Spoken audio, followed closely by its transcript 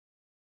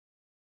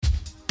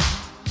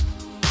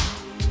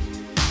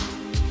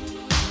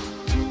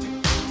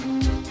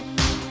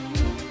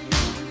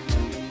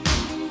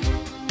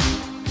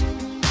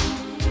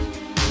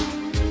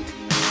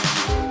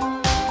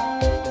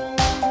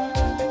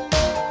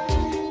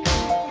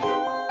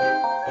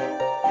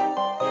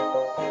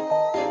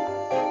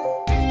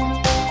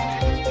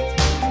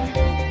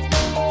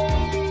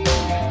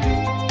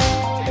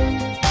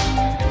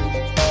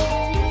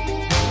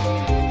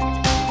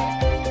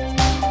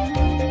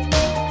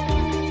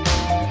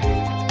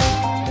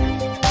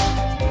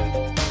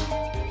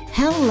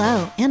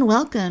Hello and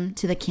welcome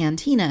to the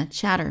Cantina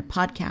Chatter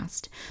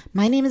podcast.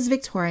 My name is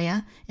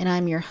Victoria and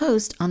I'm your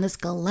host on this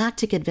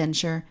galactic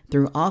adventure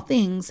through all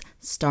things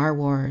Star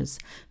Wars,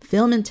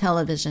 film and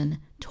television,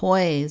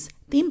 toys,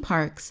 theme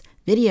parks,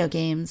 video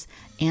games,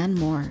 and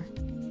more.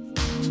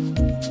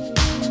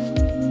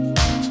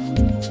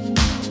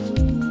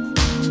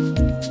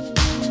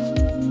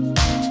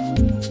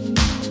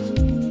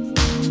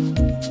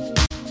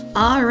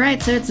 All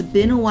right, so it's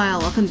been a while.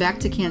 Welcome back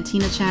to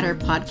Cantina Chatter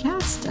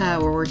podcast,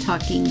 where we're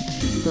talking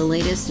the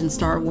latest in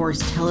Star Wars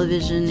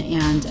television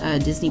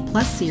and Disney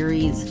Plus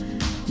series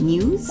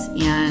news,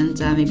 and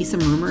maybe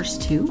some rumors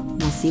too.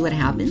 We'll see what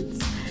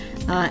happens.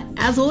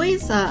 As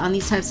always, on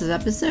these types of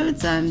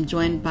episodes, I'm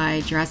joined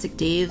by Jurassic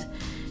Dave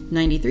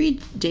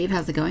 93. Dave,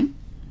 how's it going?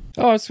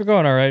 Oh, it's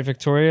going all right,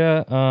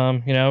 Victoria.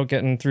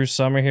 Getting through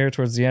summer here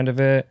towards the end of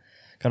it.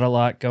 Got a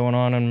lot going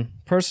on in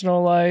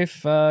personal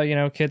life,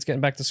 kids getting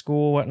back to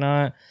school,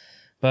 whatnot.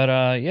 But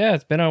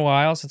it's been a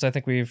while since I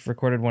think we've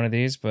recorded one of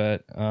these.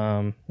 But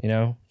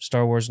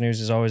Star Wars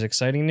news is always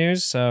exciting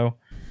news. So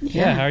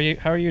yeah,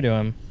 how are you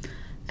doing?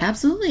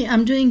 Absolutely,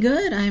 I'm doing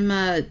good. I'm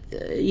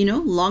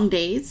long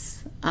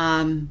days,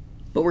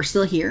 but we're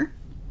still here.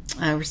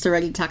 We're still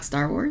ready to talk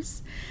Star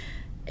Wars,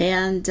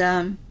 and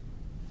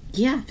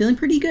feeling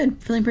pretty good.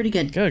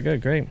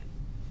 Good, great,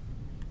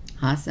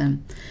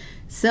 awesome.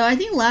 So I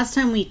think last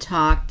time we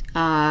talked,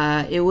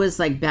 it was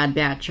like Bad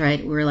Batch,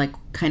 right? We were like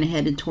kind of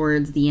headed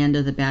towards the end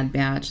of the Bad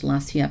Batch,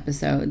 last few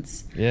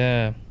episodes.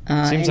 Yeah,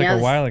 seems like a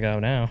while ago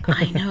now.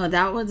 I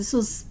know this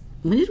was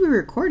when did we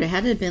record? It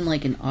had to have been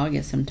like in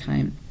August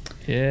sometime.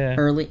 Yeah,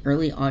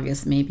 early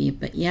August maybe.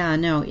 But yeah,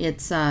 no,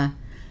 it's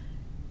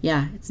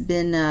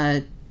been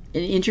an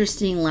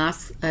interesting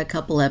last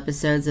couple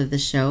episodes of the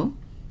show,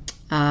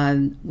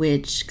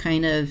 which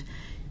kind of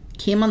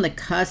came on the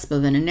cusp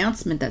of an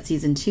announcement that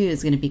season 2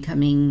 is going to be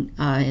coming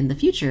in the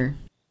future.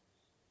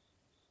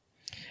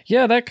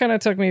 Yeah, that kind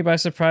of took me by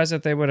surprise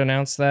that they would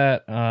announce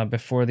that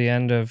before the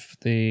end of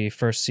the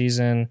first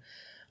season.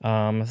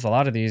 With a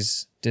lot of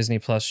these Disney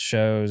Plus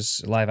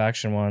shows, live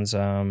action ones,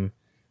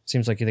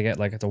 seems like they get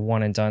like the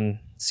one and done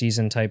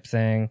season type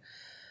thing,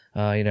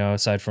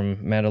 aside from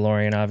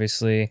Mandalorian,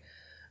 obviously.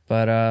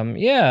 But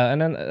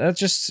and then that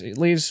just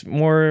leaves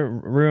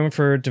more room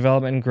for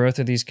development and growth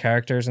of these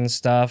characters and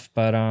stuff.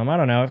 But I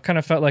don't know. It kind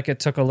of felt like it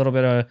took a little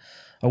bit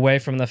away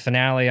from the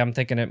finale. I'm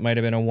thinking it might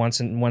have been a one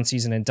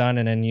season and done,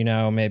 and then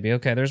maybe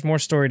there's more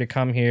story to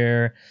come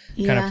here.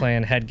 Yeah. Kind of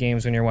playing head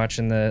games when you're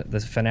watching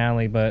the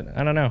finale. But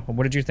I don't know.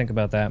 What did you think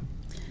about that?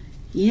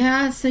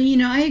 Yeah, so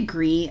I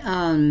agree.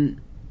 I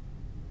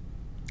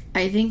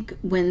think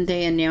when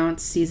they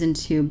announced season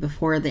 2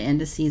 before the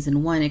end of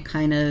season 1, it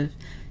kind of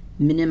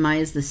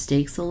minimize the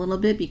stakes a little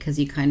bit, because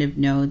you kind of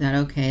know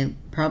that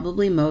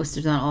probably most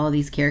if not all of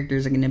these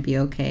characters are going to be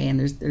okay, and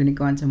they're going to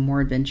go on to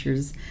more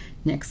adventures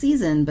next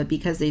season. But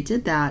because they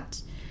did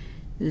that,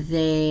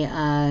 they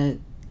I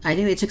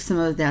think they took some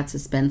of that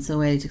suspense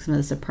away, they took some of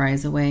the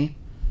surprise away,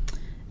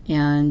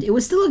 and it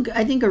was still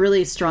a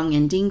really strong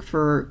ending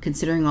for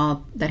considering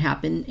all that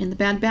happened in the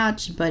Bad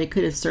Batch, but it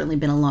could have certainly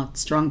been a lot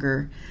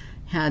stronger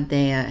had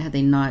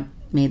they not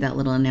made that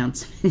little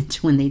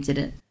announcement when they did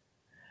it.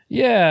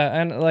 Yeah,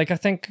 and I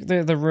think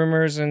the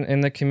rumors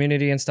in the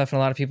community and stuff, and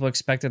a lot of people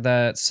expected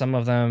that some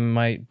of them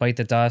might bite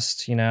the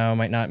dust,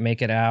 might not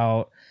make it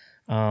out.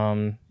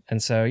 And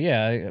so,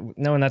 yeah,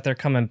 knowing that they're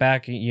coming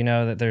back,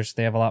 that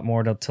they have a lot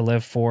more to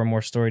live for,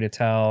 more story to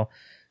tell.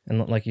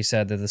 And like you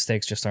said, that the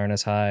stakes just aren't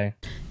as high.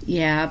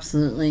 Yeah,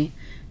 absolutely.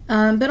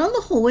 But on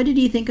the whole, what did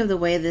you think of the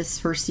way this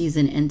first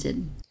season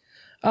ended?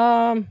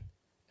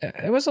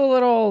 It was a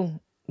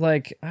little... I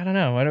don't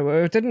know.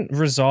 It didn't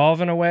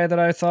resolve in a way that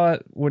I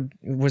thought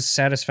was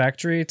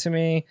satisfactory to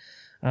me.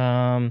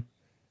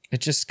 It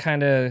just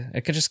kind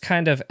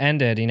of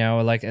ended,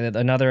 like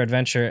another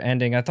adventure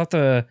ending. I thought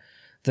the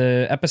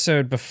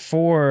episode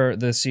before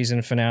the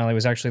season finale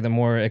was actually the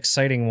more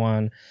exciting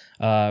one,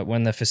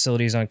 when the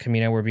facilities on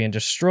Kamino were being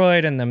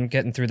destroyed and them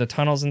getting through the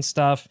tunnels and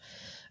stuff.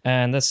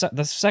 And the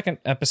second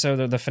episode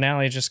of the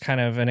finale is just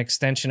kind of an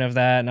extension of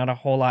that. Not a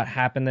whole lot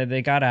happened.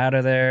 They got out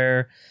of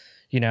there.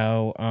 We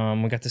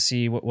got to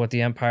see what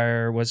the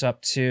Empire was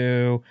up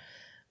to,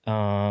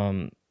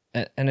 and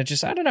it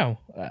just, I don't know,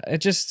 it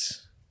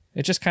just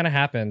kind of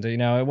happened.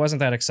 It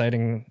wasn't that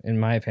exciting in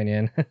my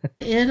opinion.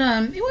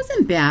 It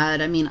wasn't bad.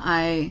 I mean,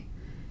 I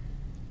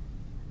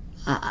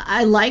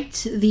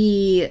liked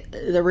the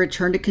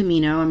return to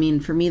Kamino. I mean,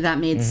 for me that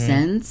made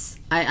sense.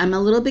 I'm a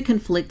little bit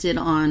conflicted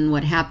on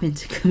what happened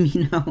to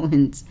Kamino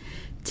and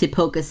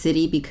Tipoca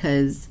City,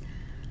 because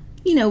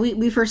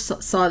we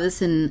first saw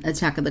this in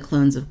Attack of the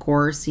Clones, of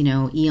course,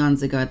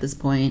 eons ago at this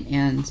point,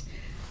 and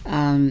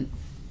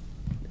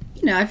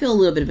I feel a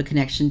little bit of a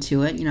connection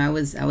to it. I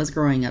was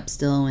growing up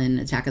still when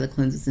Attack of the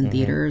Clones was in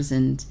theaters,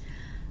 and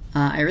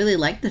I really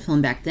liked the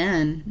film back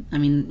then. I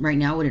mean, right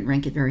now I wouldn't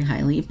rank it very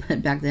highly,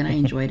 but back then I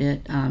enjoyed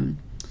it.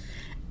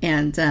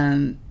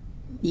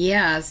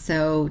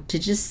 So to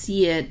just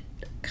see it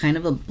kind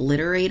of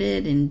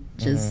obliterated and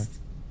just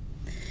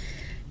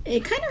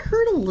It kind of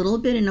hurt a little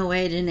bit in a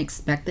way I didn't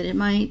expect that it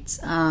might.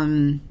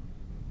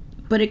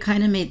 But it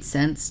kind of made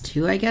sense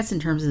too, I guess, in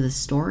terms of the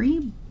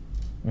story.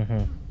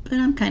 Mm-hmm. But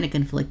I'm kind of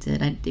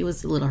conflicted. It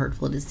was a little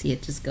hurtful to see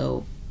it just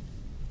go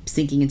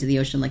sinking into the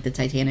ocean like the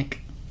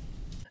Titanic.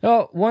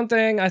 Well, one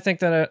thing I think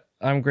that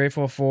I'm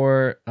grateful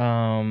for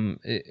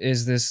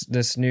is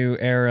this new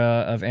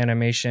era of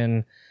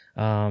animation,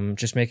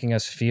 just making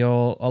us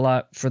feel a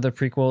lot for the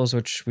prequels,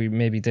 which we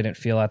maybe didn't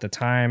feel at the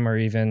time, or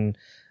even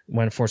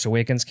when Force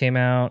Awakens came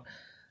out.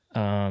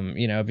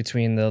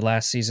 Between the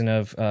last season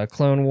of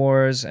Clone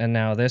Wars and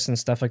now this and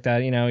stuff like that,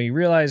 you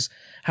realize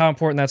how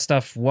important that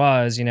stuff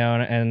was,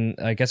 and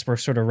I guess we're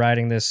sort of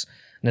riding this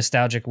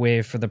nostalgic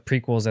wave for the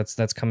prequels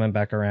that's coming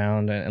back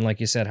around. And like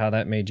you said, how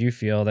that made you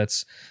feel,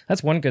 that's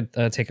one good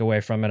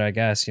takeaway from it, I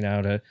guess,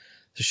 to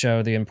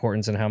show the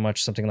importance and how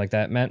much something like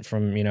that meant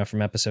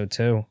from episode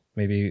 2.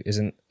 Maybe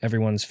isn't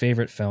everyone's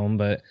favorite film,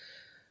 but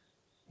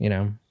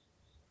Yeah,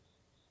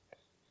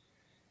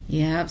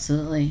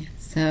 absolutely.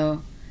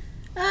 So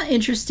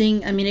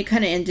interesting. I mean, it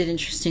kind of ended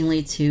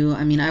interestingly too.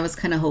 I mean, I was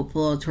kind of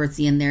hopeful towards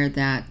the end there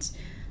that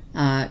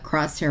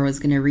Crosshair was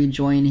going to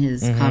rejoin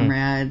his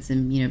comrades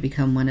and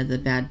become one of the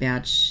Bad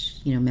Batch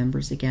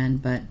members again,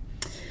 but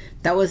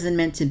that wasn't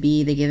meant to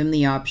be. They gave him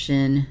the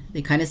option.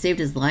 They kind of saved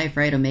his life,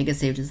 right? Omega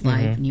saved his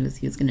life, and he was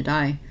going to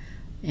die,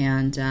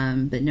 and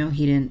but no,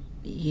 he didn't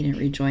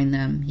rejoin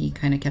them. He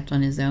kind of kept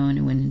on his own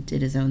and went and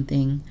did his own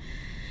thing.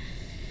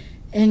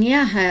 And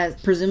yeah,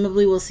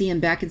 presumably we'll see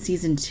him back in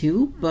season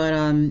 2,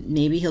 but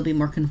maybe he'll be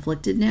more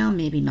conflicted now,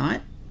 maybe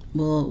not.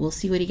 We'll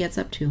see what he gets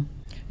up to.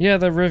 Yeah,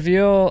 the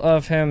reveal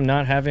of him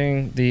not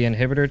having the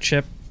inhibitor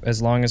chip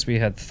as long as we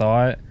had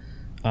thought,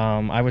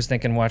 I was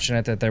thinking watching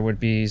it that there would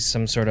be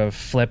some sort of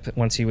flip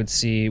once he would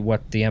see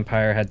what the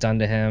Empire had done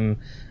to him,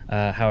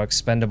 how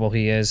expendable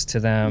he is to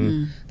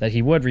them, that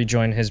he would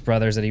rejoin his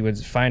brothers, that he would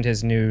find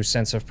his new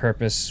sense of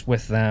purpose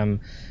with them,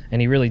 and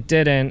he really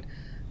didn't.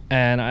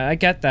 And I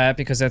get that,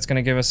 because that's going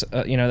to give us,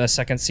 the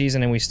second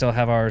season, and we still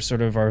have our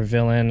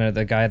villain,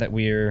 the guy that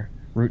we're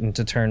rooting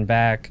to turn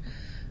back.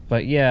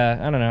 But yeah,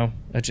 I don't know.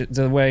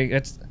 The way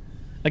it's,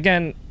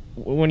 again,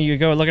 when you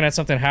go looking at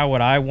something, how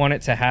would I want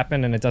it to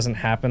happen, and it doesn't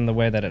happen the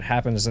way that it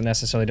happens, it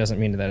necessarily doesn't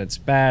mean that it's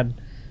bad.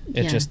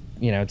 It just,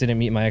 didn't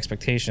meet my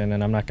expectation,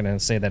 and I'm not going to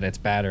say that it's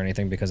bad or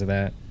anything because of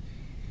that.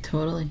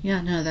 Totally.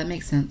 Yeah, no, that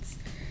makes sense.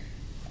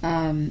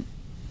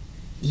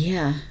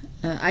 Yeah.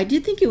 I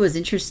did think it was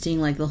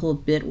interesting, like the whole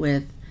bit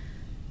with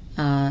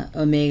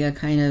Omega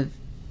kind of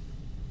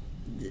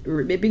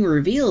it being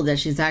revealed that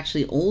she's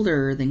actually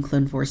older than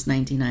Clone Force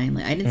 99.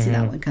 Like, I didn't see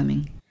that one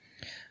coming.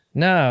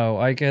 No,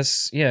 I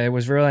guess, yeah, it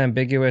was really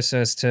ambiguous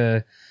as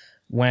to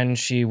when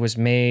she was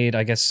made.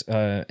 I guess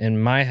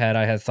in my head,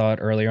 I had thought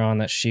earlier on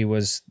that she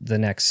was the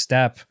next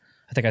step.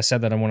 I think I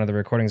said that on one of the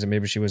recordings, that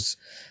maybe she was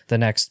the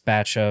next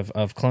batch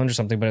of clones or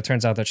something, but it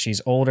turns out that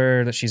she's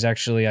older, that she's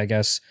actually, I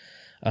guess,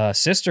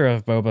 sister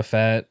of Boba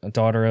Fett,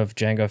 daughter of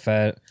Jango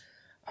Fett.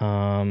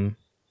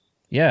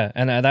 Yeah,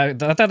 and I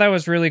thought that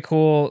was really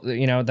cool,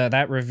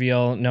 that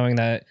reveal, knowing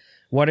that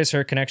what is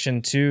her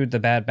connection to the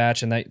Bad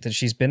Batch, and that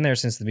she's been there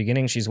since the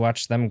beginning. She's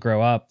watched them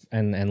grow up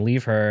and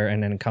leave her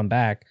and then come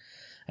back.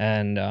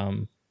 And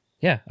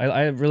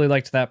I really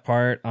liked that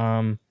part.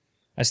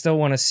 I still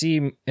want to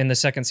see in the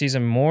second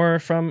season more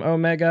from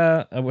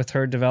Omega with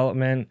her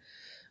development.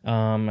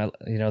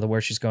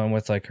 Where she's going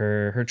with like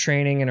her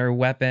training and her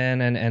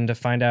weapon, and to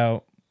find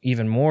out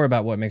even more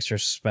about what makes her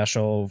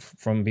special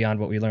from beyond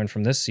what we learned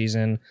from this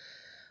season.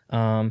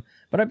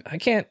 But I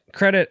can't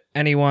credit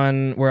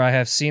anyone where I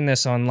have seen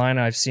this online.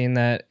 I've seen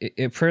that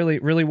it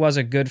really was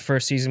a good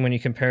first season when you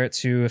compare it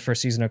to the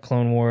first season of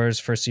Clone Wars,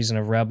 first season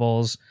of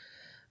Rebels.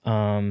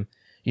 But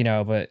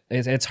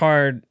it's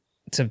hard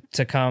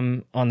to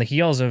come on the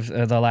heels of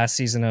the last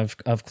season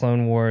of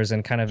Clone Wars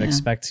and kind of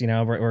expect,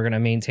 we're going to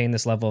maintain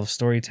this level of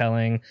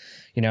storytelling,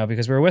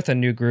 because we're with a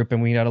new group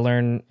and we got to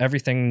learn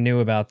everything new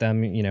about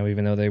them,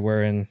 even though they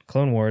were in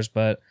Clone Wars.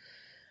 But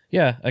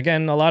yeah,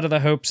 again, a lot of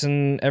the hopes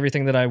and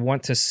everything that I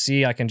want to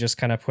see, I can just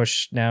kind of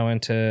push now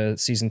into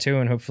season 2,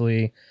 and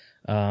hopefully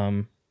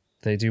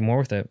they do more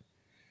with it.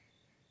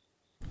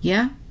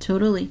 Yeah,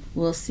 totally.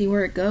 We'll see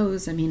where it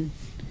goes. I mean,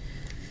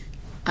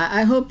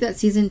 I hope that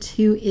season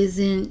 2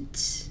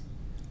 isn't,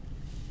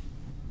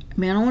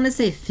 I don't want to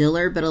say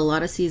filler, but a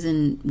lot of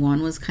season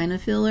 1 was kind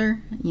of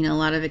filler. A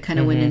lot of it kind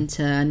of went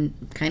into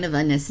kind of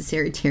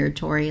unnecessary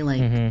territory,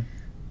 like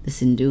the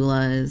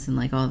Syndulas and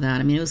like all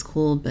that. It was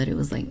cool, but it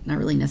was like not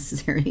really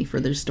necessary for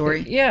their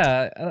story.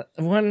 Yeah,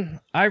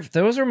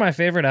 those were my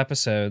favorite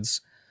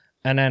episodes,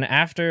 and then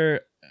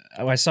after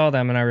I saw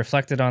them and I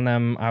reflected on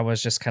them, I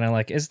was just kind of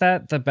like, is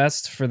that the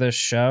best for this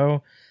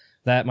show?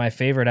 That my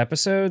favorite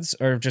episodes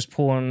are just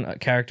pulling a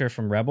character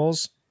from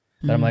Rebels.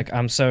 That I'm like,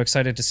 I'm so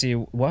excited to see,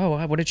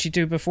 whoa, what did she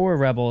do before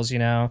Rebels,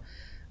 And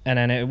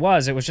then it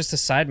was just a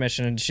side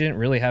mission, and she didn't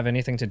really have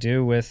anything to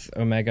do with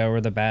Omega or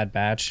the Bad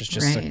Batch. It's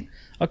just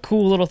a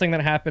cool little thing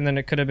that happened, and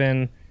it could have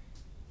been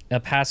a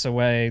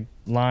throwaway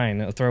line.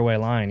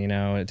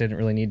 It didn't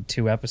really need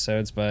 2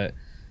 episodes, but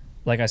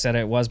like I said,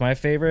 it was my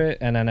favorite,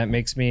 and then it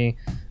makes me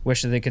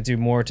wish that they could do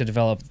more to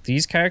develop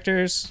these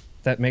characters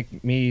that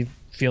make me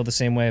feel the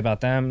same way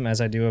about them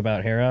as I do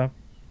about Hera.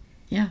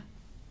 Yeah.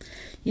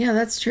 Yeah,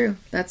 that's true.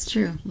 That's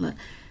true.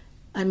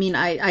 I mean,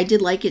 I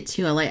did like it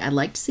too. I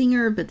liked seeing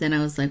her, but then I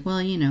was like, well,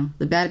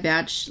 the Bad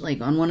Batch, like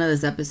on one of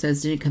those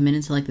episodes, didn't come in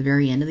until like the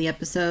very end of the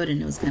episode,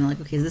 and it was kind of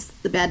like, okay, is this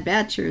the Bad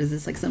Batch or is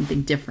this like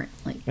something different?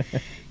 Like,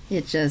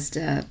 it just,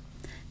 yeah,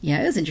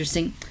 it was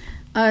interesting.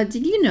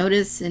 Did you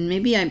notice? And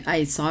maybe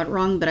I saw it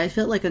wrong, but I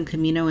felt like on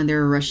Kamino when they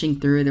were rushing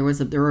through, there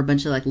were a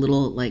bunch of like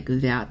little like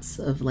vats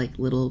of like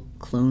little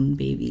clone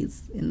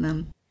babies in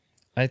them.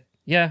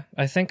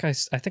 I think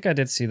I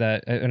did see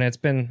that, and it's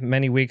been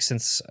many weeks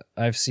since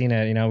I've seen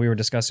it. We were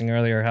discussing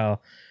earlier how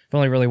I've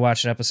only really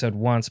watched an episode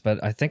once,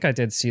 but I think I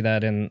did see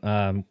that in.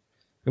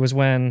 It was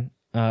when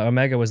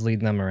Omega was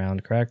leading them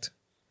around, correct?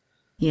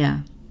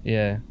 Yeah.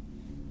 Yeah.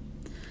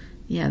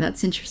 Yeah,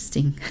 that's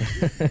interesting.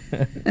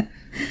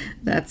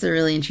 That's a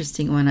really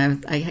interesting one.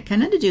 I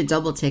kind of had to do a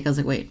double take. I was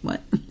like, wait,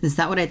 what? Is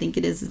that what I think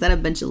it is? Is that a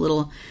bunch of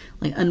little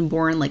like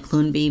unborn like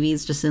clone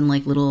babies just in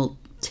like little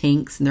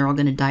tanks, and they're all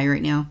going to die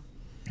right now?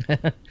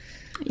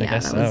 Yeah,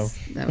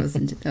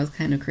 that was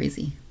kind of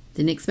crazy.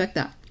 Didn't expect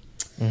that.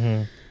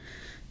 Mm-hmm.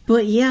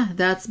 But yeah,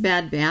 that's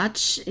Bad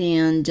Batch,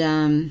 and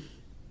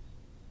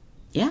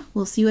yeah,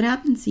 we'll see what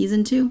happens.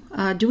 Season 2.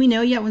 Do we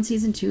know yet when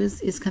season 2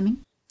 is coming?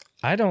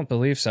 I don't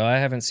believe so. I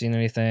haven't seen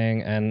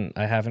anything, and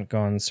I haven't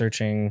gone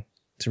searching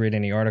to read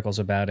any articles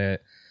about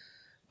it.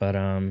 But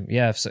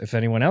yeah, if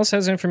anyone else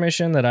has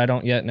information that I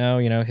don't yet know,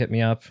 hit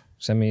me up.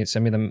 Send me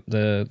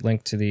the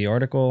link to the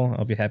article.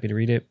 I'll be happy to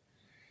read it.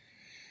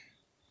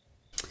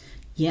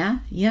 Yeah.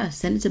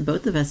 Send it to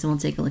both of us and we'll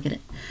take a look at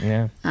it.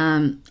 Yeah.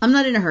 I'm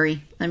not in a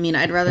hurry. I mean,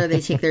 I'd rather they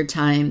take their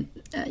time,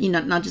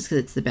 not just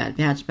because it's the Bad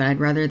Batch, but I'd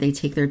rather they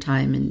take their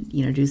time and,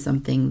 do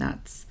something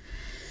that's,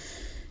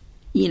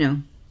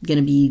 going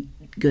to be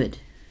good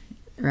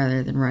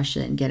rather than rush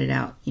it and get it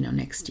out,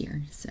 next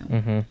year. So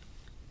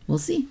We'll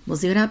see. We'll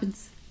see what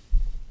happens.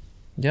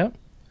 Yep.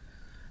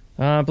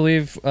 I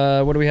believe,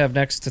 what do we have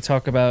next to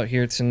talk about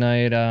here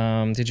tonight?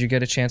 Did you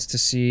get a chance to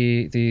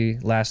see the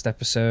last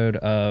episode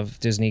of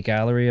Disney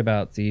Gallery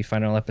about the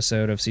final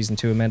episode of season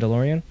 2 of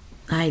Mandalorian?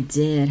 I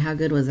did. How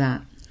good was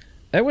that?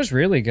 It was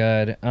really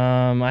good.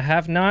 I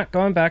have not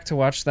gone back to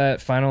watch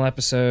that final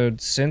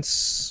episode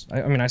since,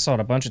 I saw it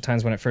a bunch of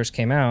times when it first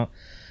came out.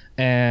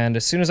 And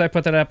as soon as I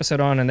put that episode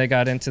on and they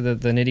got into the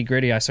nitty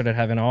gritty, I started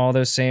having all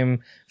those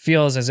same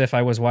feels as if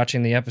I was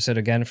watching the episode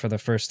again for the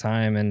first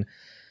time. And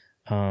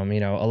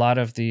a lot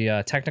of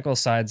the technical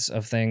sides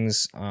of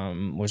things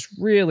was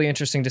really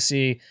interesting to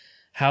see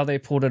how they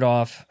pulled it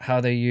off,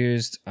 how they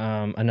used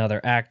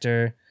another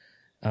actor,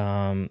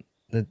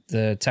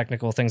 the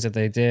technical things that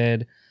they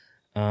did.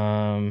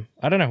 I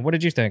don't know. What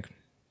did you think?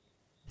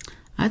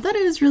 I thought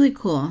it was really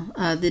cool.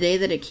 The day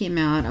that it came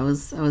out, I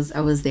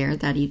was there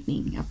that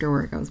evening after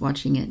work. I was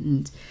watching it,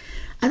 and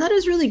I thought it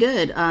was really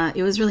good.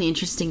 It was really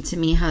interesting to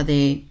me how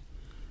they,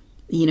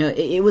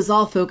 it was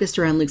all focused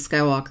around Luke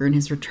Skywalker and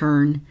his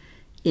return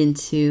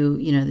into,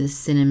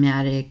 this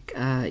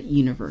cinematic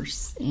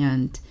universe.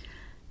 And,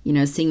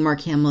 seeing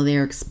Mark Hamill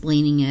there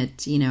explaining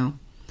it,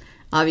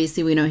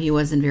 obviously we know he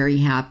wasn't very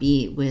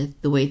happy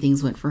with the way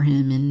things went for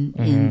him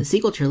in the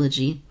sequel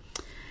trilogy.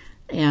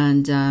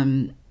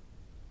 And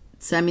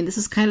so, this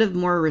is kind of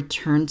more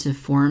return to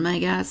form, I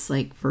guess,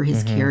 like for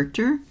his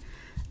character,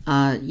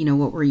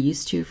 what we're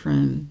used to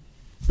from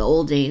the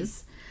old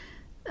days.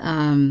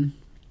 I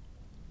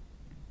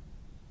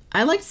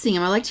liked seeing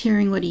him. I liked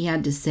hearing what he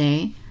had to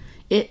say.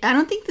 I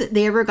don't think that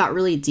they ever got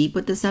really deep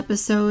with this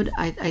episode.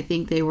 I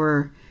think they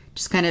were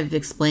just kind of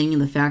explaining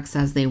the facts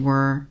as they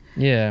were.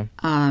 Yeah.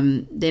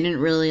 They didn't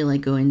really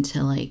go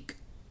into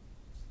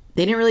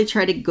they didn't really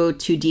try to go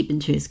too deep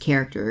into his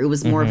character. It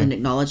was more of an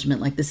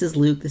acknowledgement, like, this is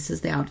Luke, this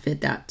is the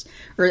outfit that,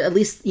 or at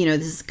least,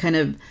 this is kind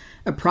of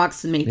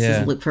approximates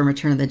his Luke from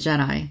Return of the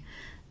Jedi.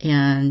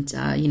 And,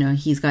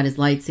 he's got his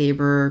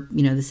lightsaber,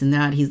 this and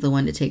that. He's the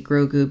one to take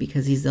Grogu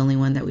because he's the only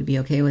one that would be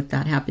okay with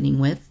that happening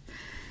with.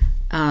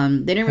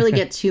 They didn't really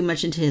get too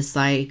much into his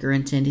psyche or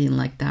into anything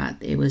like that.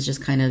 It was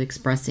just kind of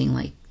expressing,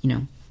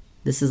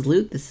 this is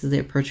Luke, this is the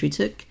approach we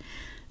took.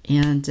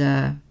 And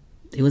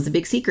it was a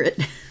big secret.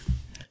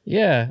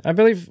 Yeah, I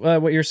believe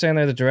what you're saying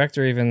there, the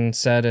director even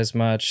said as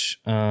much,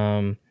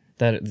 that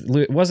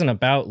it wasn't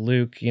about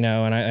Luke,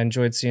 and I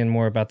enjoyed seeing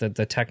more about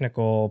the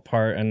technical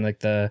part and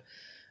the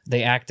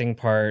acting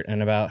part,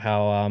 and about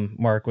how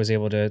Mark was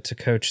able to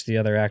coach the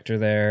other actor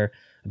there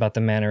about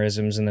the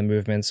mannerisms and the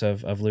movements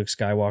of Luke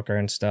Skywalker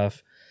and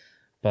stuff.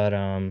 But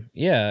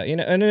yeah,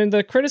 and then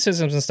the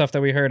criticisms and stuff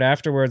that we heard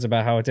afterwards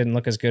about how it didn't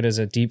look as good as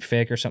a deep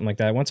fake or something like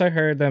that. Once I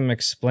heard them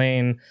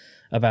explain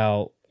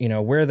about,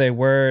 where they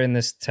were in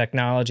this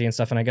technology and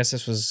stuff, and I guess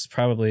this was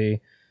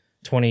probably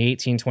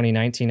 2018,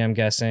 2019, I'm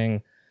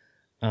guessing,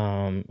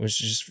 was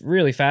just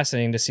really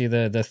fascinating to see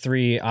the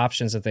three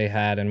options that they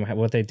had and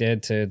what they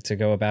did to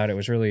go about it.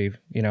 Was really,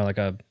 like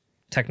a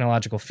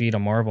technological feat, a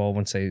marvel,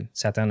 once they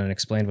sat down and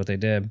explained what they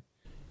did.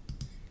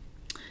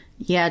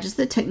 Yeah, just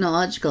the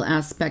technological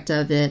aspect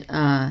of it.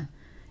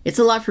 it's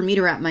a lot for me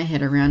to wrap my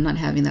head around, not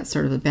having that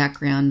sort of a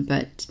background,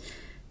 but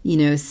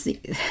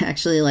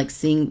actually like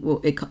seeing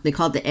what they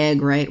call it the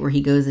egg, right, where he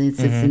goes and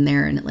sits in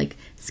there and it like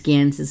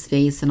scans his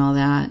face and all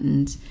that.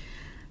 And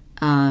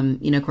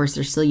of course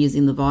they're still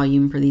using the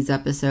volume for these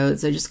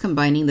episodes, so just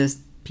combining those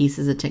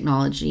pieces of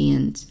technology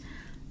and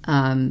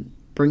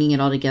bringing it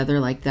all together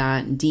like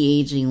that,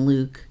 de-aging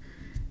Luke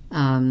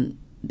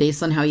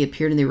based on how he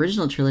appeared in the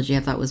original trilogy, I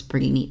thought was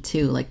pretty neat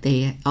too. Like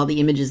all the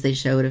images they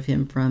showed of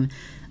him from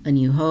A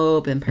New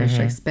Hope, Empire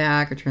Strikes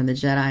Back, Return of the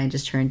Jedi, and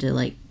just trying to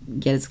like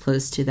get as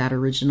close to that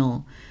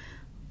original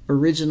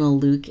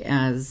Luke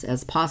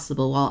as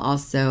possible, while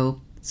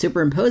also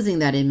superimposing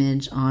that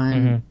image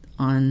on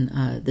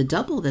the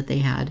double that they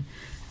had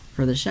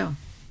for the show.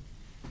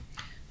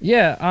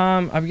 Yeah,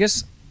 I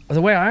guess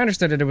the way I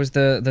understood it, it was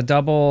the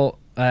double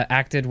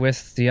acted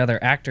with the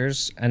other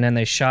actors, and then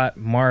they shot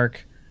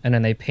Mark, and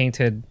then they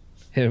painted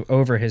him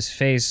over his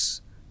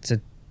face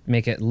to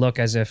make it look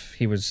as if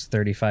he was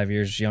 35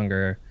 years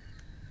younger,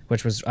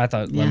 which was, I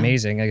thought,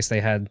 amazing. I guess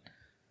they had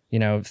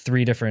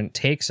 3 different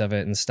takes of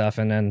it and stuff,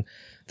 and then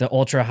the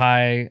ultra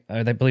high,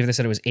 I believe they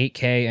said it was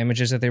 8K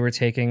images that they were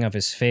taking of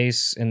his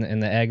face in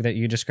the egg that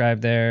you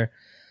described there.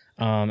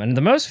 And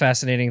the most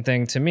fascinating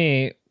thing to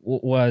me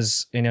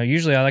was,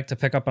 usually I like to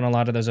pick up on a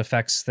lot of those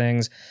effects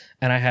things,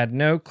 and I had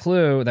no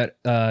clue that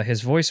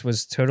his voice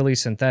was totally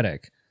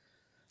synthetic.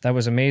 That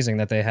was amazing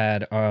that they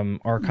had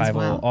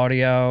archival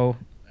audio,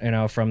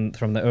 from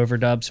the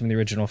overdubs from the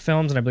original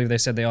films, and I believe they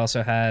said they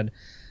also had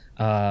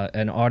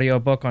an audio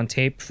book on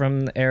tape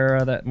from the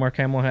era that Mark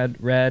Hamill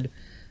had read,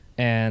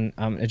 and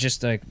it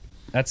just like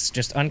that's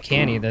just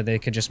uncanny that they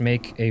could just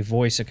make a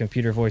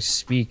computer voice,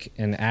 speak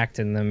and act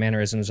in the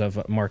mannerisms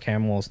of Mark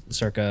Hamill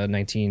circa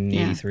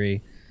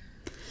 1983.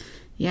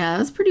 Yeah, that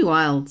was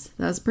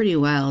pretty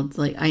wild.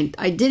 Like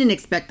I didn't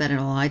expect that at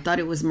all. I thought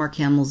it was Mark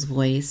Hamill's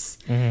voice,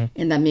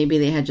 and that maybe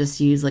they had just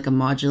used like a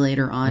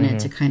modulator on it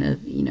to kind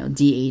of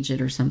de-age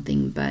it or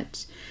something.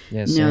 But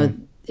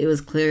it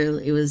was clear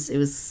it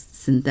was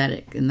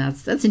synthetic, and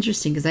that's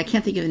interesting because I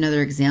can't think of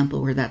another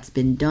example where that's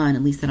been done,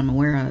 at least that I'm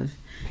aware of.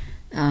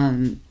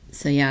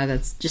 So yeah,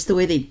 that's just the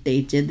way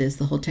they did this.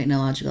 The whole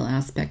technological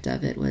aspect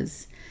of it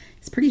it's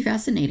pretty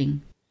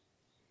fascinating.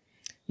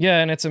 Yeah,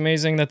 and it's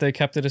amazing that they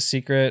kept it a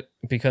secret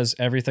because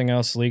everything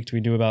else leaked. We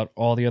knew about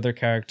all the other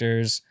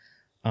characters.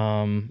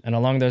 And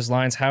along those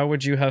lines, how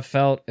would you have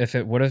felt if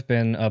it would have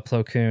been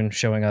Plo Koon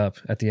showing up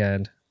at the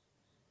end?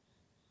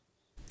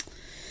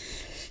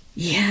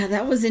 Yeah,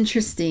 that was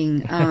interesting.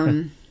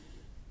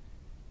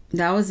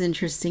 That was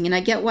interesting. And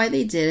I get why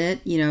they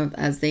did it,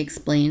 as they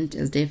explained,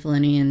 as Dave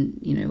Filoni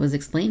and, was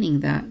explaining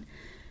that,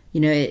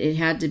 it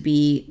had to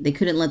be, they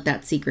couldn't let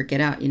that secret get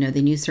out.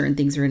 They knew certain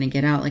things were going to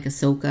get out, like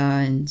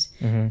Ahsoka and,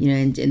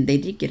 and they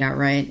did get out,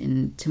 right?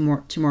 And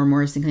Tamora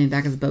Morrison coming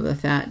back as Boba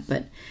Fett.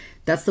 But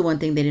that's the one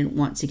thing they didn't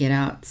want to get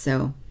out.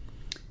 So,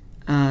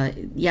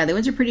 they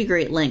went to pretty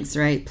great lengths,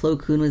 right? Plo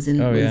Koon was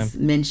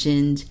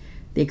mentioned.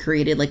 They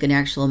created like an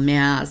actual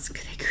mask.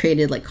 They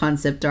created like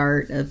concept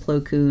art of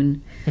Plo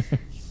Koon.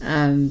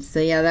 So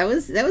yeah, that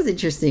was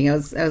interesting. I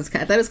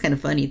thought it was kind of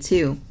funny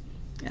too.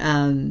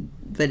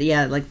 But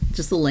yeah, like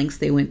just the lengths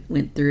they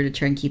went through to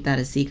try and keep that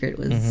a secret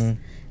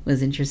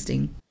was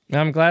interesting.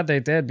 I'm glad they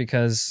did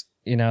because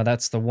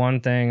that's the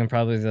one thing and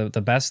probably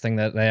the best thing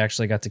that they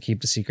actually got to keep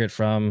the secret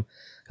from.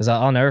 Because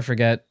I'll never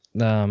forget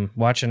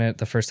watching it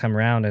the first time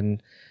around,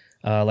 and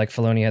like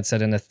Filoni had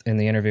said in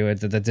the interview,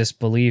 the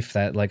disbelief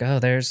that like, oh,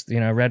 there's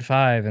Red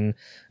 5, and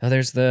oh,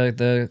 there's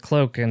the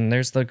cloak, and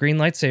there's the green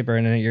lightsaber,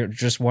 and then you're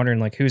just wondering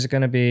like, who's it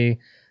going to be?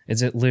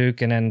 Is it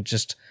Luke? And then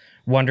just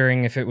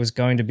wondering if it was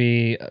going to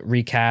be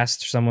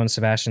recast, someone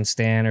Sebastian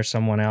Stan or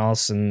someone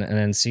else, and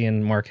then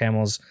seeing Mark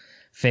Hamill's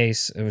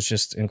face, it was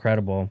just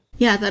incredible.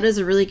 Yeah, that is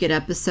a really good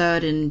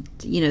episode, and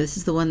this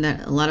is the one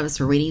that a lot of us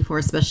were waiting for,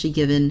 especially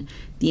given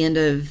the end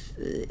of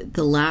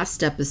the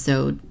last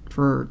episode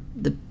for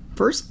the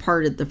first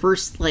part of the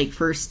first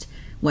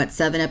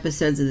 7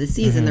 episodes of the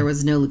season. There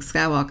was no Luke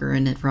Skywalker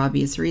in it for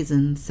obvious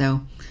reasons,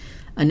 so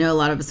I know a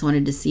lot of us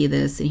wanted to see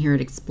this and hear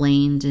it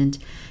explained, and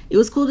it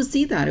was cool to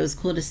see that. It was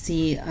cool to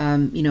see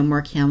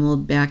Mark Hamill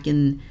back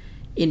in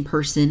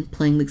person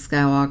playing Luke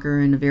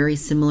Skywalker in a very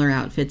similar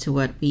outfit to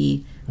what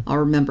we all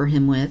remember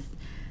him with,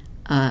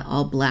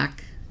 all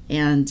black,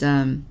 and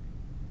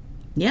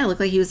it looked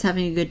like he was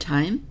having a good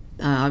time.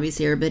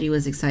 Obviously everybody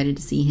was excited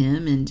to see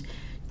him, and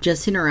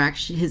just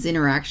his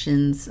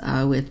interactions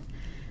with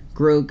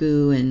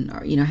Grogu and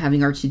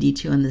having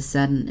R2-D2 on the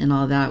set and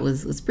all that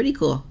was pretty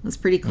cool. It was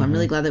pretty cool. I'm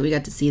really glad that we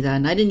got to see that,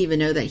 and I didn't even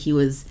know that he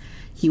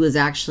was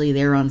actually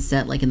there on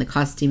set, like in the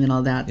costume and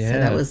all that. Yeah. So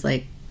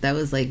that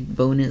was like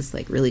bonus,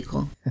 like really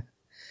cool.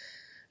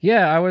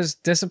 Yeah, I was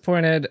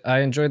disappointed. I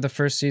enjoyed the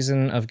first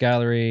season of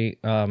Gallery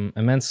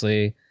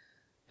immensely,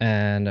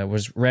 and I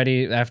was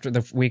ready after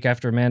the week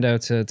after Mando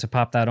to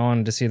pop that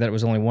on to see that it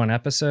was only one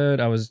episode.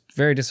 I was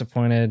very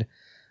disappointed.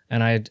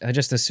 And I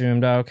just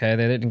assumed, okay,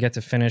 they didn't get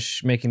to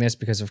finish making this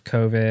because of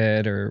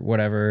COVID or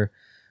whatever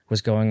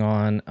was going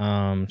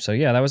on. So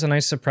yeah, that was a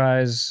nice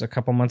surprise a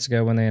couple months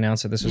ago when they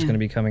announced that this was going to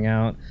be coming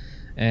out.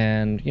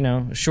 And, you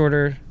know,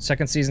 shorter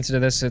second season to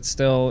this, it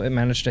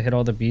managed to hit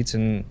all the beats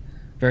and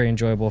very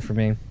enjoyable for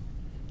me.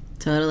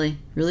 Totally.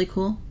 Really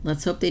cool.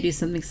 Let's hope they do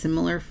something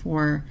similar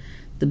for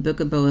the Book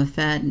of Boba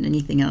Fett and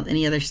anything else,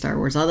 any other Star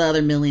Wars, all the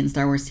other million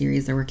Star Wars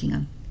series they're working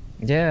on.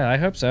 Yeah, I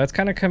hope so. It's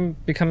kind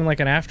of becoming like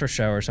an after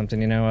show or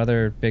something, you know.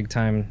 Other big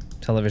time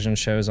television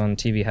shows on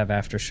TV have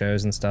after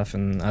shows and stuff,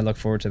 and I look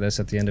forward to this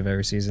at the end of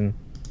every season.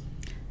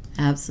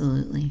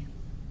 Absolutely.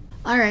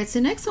 All right, so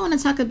next I want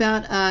to talk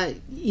about, a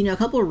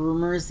couple of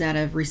rumors that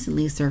have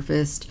recently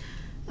surfaced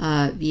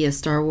via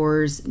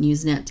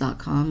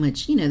StarWarsNewsNet.com,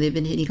 which, they've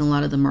been hitting a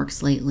lot of the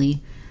marks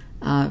lately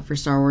for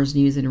Star Wars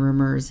news and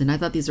rumors, and I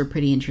thought these were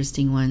pretty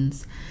interesting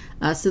ones.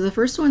 So the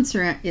first one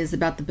is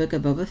about the Book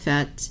of Boba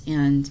Fett,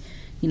 and,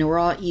 we're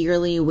all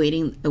eagerly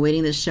awaiting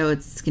this show.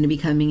 It's going to be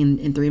coming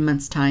in 3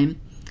 months' time.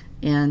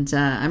 And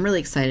I'm really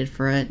excited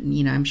for it.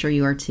 I'm sure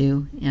you are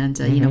too. And,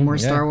 more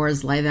Star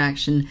Wars live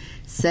action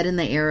set in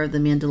the era of The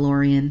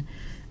Mandalorian.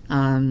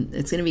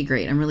 It's going to be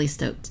great. I'm really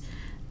stoked.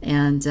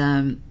 And,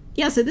 so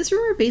this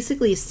rumor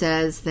basically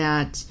says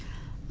that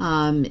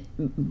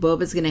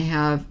Boba's going to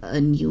have a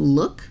new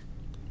look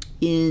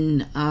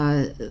in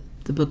the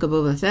Book of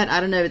Boba Fett. I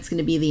don't know if it's going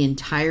to be the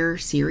entire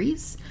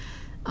series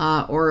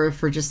or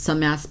for just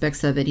some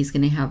aspects of it, he's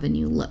going to have a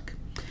new look.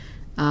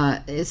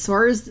 As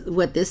far as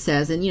what this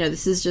says, and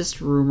this is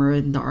just rumor,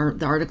 and the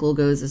article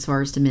goes as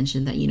far as to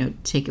mention that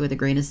take it with a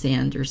grain of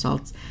sand or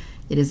salt.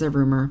 It is a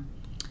rumor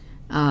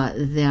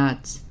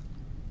that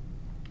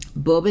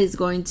Boba is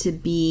going to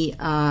be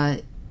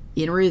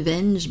in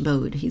revenge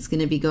mode. He's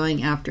going to be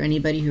going after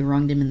anybody who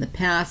wronged him in the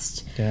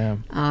past.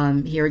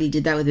 Damn. He already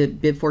did that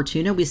with Bib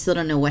Fortuna. We still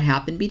don't know what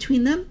happened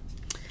between them.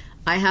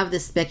 I have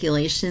this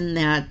speculation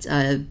that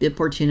Bib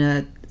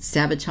Fortuna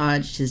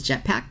sabotaged his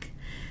jetpack.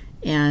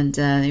 And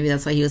maybe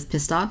that's why he was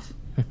pissed off.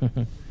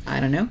 I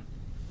don't know.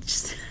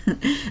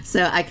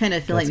 So I kind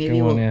of feel like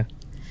maybe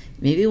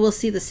we'll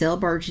see the sail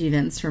barge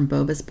events from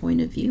Boba's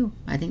point of view.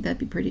 I think that'd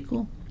be pretty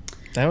cool.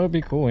 That would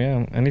be cool,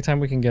 yeah. Anytime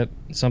we can get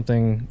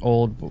something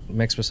old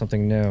mixed with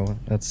something new,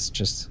 that's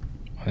just,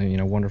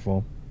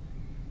 wonderful.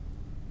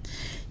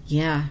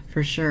 Yeah,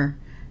 for sure.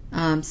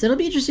 So it'll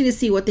be interesting to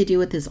see what they do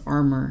with his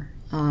armor.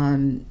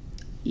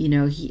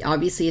 He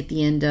obviously at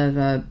the end of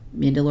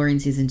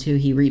Mandalorian season 2,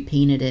 he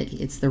repainted it.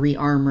 It's the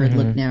re-armored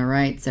look now,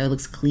 right? So it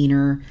looks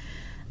cleaner.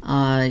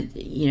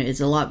 It's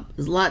a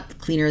lot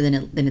cleaner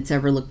than it's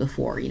ever looked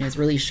before. It's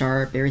really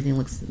sharp. Everything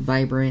looks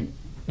vibrant,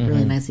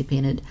 really nicely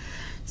painted.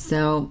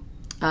 So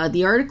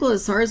the article,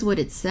 as far as what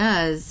it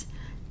says,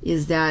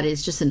 is that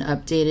it's just an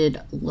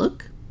updated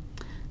look,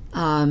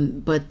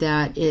 but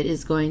that it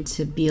is going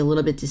to be a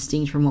little bit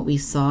distinct from what we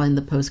saw in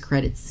the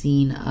post-credits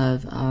scene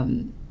of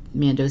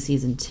Mando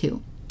season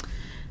 2.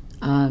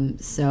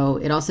 So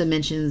it also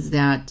mentions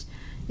that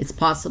it's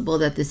possible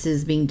that this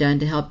is being done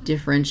to help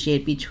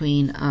differentiate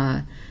between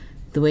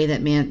the way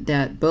that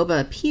Boba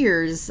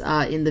appears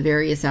in the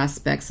various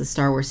aspects of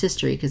Star Wars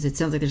history, because it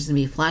sounds like there's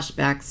going to be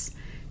flashbacks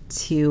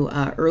to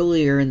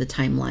earlier in the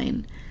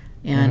timeline,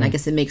 and I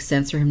guess it makes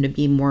sense for him to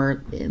be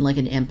more in like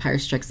an Empire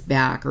Strikes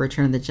Back or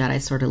Return of the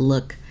Jedi sort of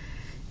look,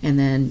 and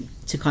then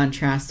to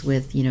contrast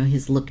with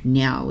his look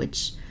now,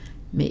 which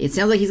it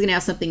sounds like he's going to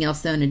have something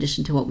else, though, in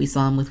addition to what we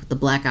saw him with the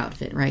black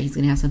outfit, right? He's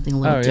going to have something a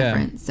little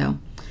different. So,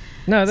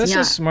 no, this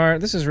is smart.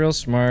 This is real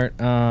smart.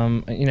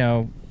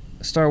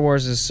 Star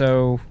Wars is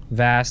so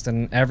vast,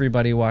 and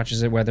everybody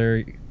watches it,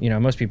 whether,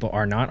 most people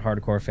are not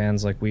hardcore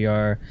fans like we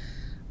are.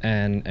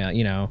 And,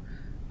 a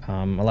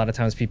lot of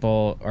times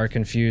people are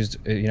confused,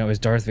 is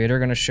Darth Vader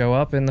going to show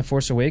up in The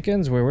Force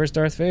Awakens? Where's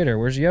Darth Vader?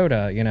 Where's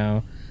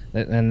Yoda?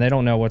 And they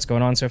don't know what's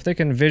going on. So if they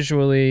can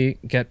visually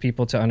get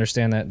people to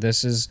understand that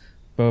this is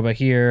Boba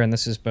here and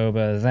this is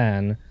Boba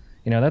then,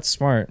 that's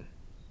smart.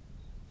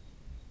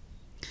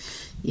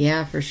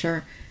 Yeah, for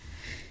sure.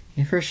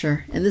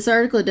 And this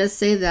article does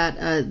say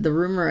that the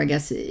rumor, I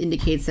guess,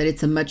 indicates that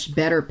it's a much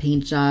better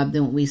paint job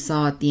than what we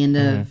saw at the end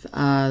of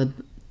The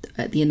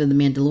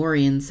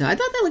Mandalorian. So I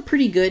thought that looked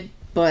pretty good,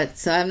 but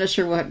so I'm not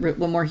sure what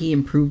more he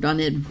improved on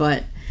it.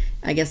 But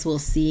I guess we'll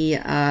see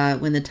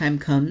when the time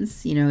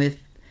comes. If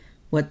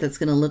what that's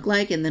going to look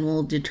like, and then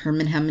we'll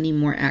determine how many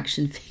more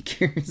action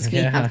figures we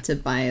have to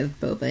buy of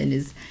Boba in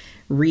his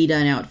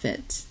redone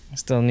outfit.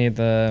 Still need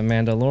the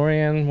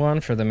Mandalorian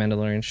one for the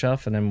Mandalorian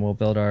shelf, and then we'll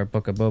build our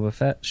Book of Boba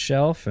Fett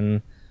shelf,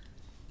 and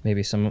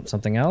maybe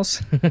something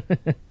else.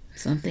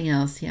 Something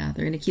else, yeah.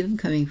 They're going to keep them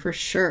coming for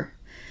sure.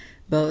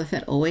 Boba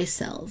Fett always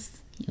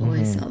sells. He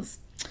always sells.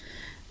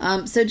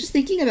 So just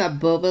thinking about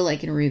Boba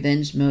like in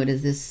revenge mode,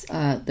 as this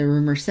the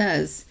rumor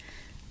says,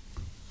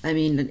 I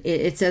mean,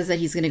 it says that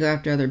he's going to go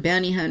after other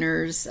bounty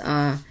hunters.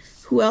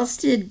 Who else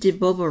did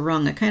Boba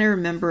wrong? I kind of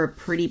remember a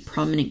pretty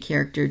prominent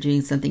character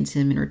doing something to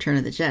him in Return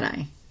of the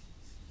Jedi.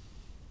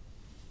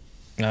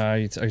 Are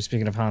you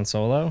speaking of Han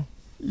Solo?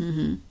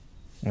 Mm-hmm.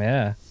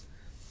 Yeah.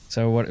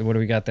 So what do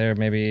we got there?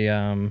 Maybe,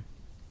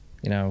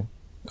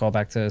 call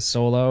back to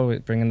Solo,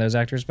 bringing those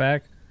actors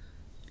back?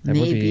 That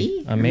would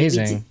be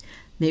amazing.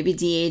 Maybe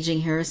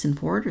de-aging Harrison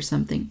Ford or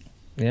something.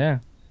 Yeah.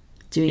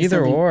 doing either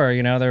something. or,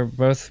 you know, they're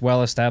both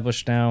well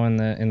established now in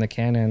the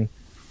canon,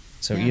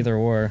 so either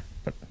or.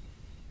 But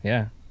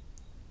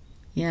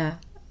yeah,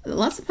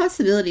 lots of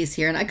possibilities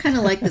here, and I kind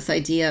of like this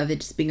idea of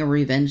it just being a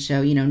revenge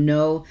show. You know,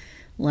 no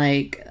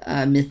like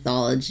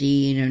mythology.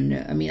 You know,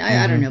 no, I mean,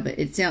 I don't know, but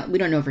it's we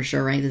don't know for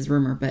sure, right? There's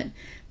rumor, but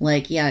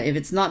like, yeah, if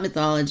it's not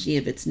mythology,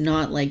 if it's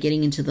not like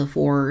getting into the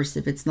Force,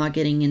 if it's not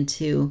getting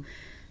into,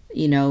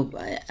 you know,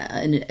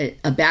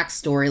 a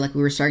backstory like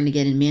we were starting to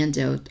get in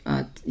Mando,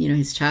 you know,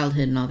 his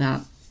childhood and all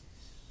that.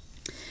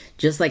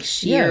 Just like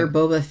sheer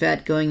Boba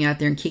Fett going out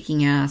there and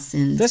kicking ass,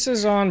 and this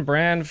is on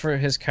brand for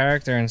his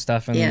character and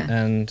stuff. And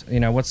and you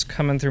know what's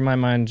coming through my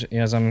mind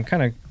as I'm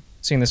kind of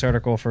seeing this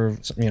article for,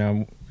 you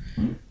know,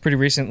 pretty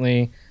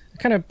recently. It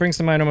kind of brings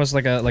to mind almost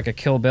like a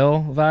Kill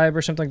Bill vibe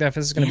or something like that. If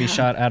this is going to be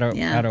shot out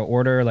of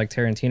order, like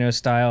Tarantino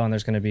style, and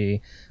there's going to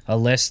be a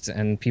list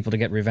and people to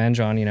get revenge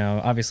on. You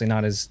know, obviously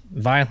not as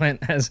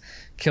violent as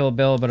Kill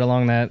Bill, but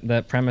along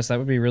that premise, that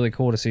would be really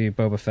cool to see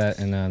Boba Fett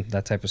in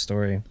that type of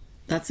story.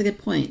 That's a good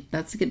point.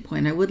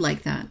 I would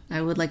like that.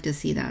 I would like to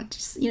see that.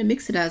 Just, you know,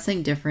 mix it out,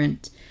 something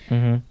different.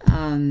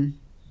 Mm-hmm.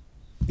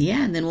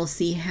 Yeah, and then we'll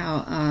see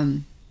how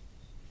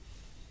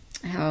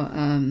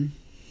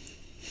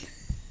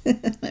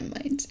my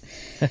mind.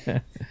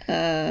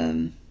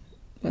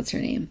 What's her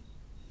name?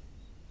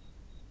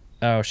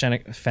 Oh,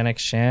 Fennec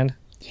Shand?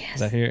 Yes. Is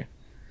that here?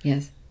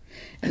 Yes.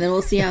 And then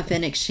we'll see how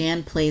Fennec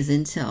Shand plays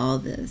into all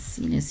this.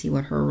 You know, see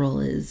what her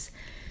role is.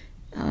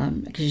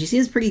 Because she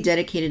seems pretty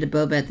dedicated to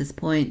Boba at this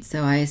point,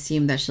 so I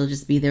assume that she'll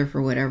just be there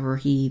for whatever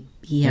he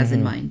has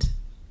in mind.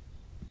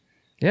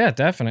 Yeah,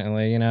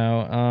 definitely. You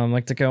know,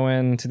 like to go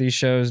into these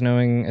shows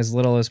knowing as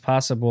little as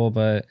possible,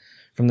 but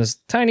from this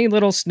tiny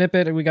little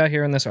snippet we got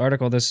here in this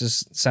article, this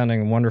is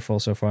sounding wonderful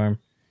so far.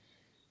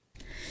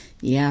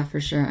 Yeah, for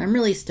sure. I'm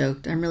really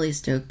stoked.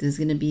 This is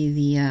going to be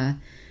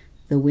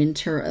the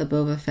winter of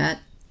Boba Fett,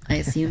 I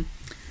assume.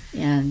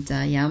 And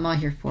yeah, I'm all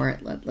here for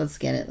it. Let's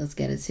get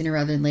it sooner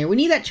rather than later. We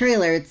need that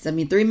trailer. It's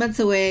 3 months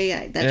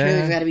away. That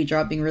trailer's got to be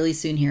dropping really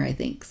soon here, I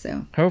think.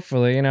 So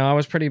hopefully, you know, I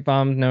was pretty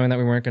bummed knowing that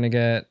we weren't going to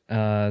get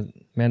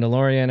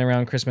Mandalorian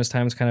around Christmas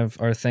time. It's kind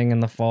of our thing in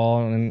the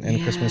fall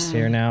and Christmas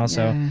here now.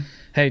 So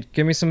hey,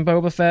 give me some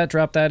Boba Fett.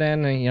 Drop that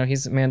in. And, you know,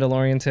 he's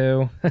Mandalorian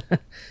too.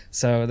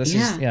 So this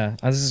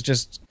is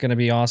just going to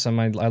be awesome.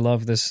 I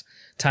love this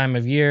time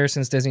of year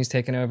since Disney's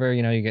taken over.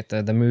 You know, you get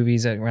the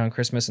movies around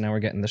Christmas, and now we're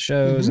getting the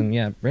shows,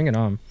 and bring it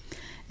on.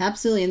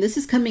 Absolutely. And this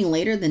is coming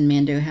later than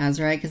Mando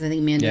has, right? Because I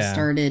think Mando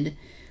started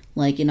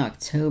like in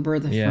October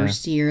the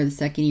first year, the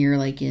second year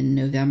like in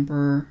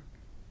November,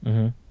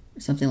 or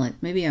something like.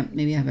 Maybe I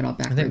have it all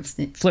backwards.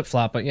 Flip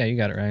flop, but yeah, you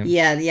got it right.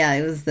 Yeah,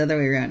 it was the other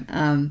way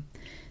around.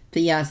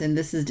 But yes, and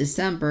this is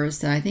December,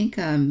 so I think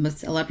a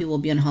lot of people will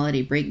be on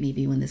holiday break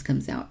maybe when this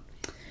comes out.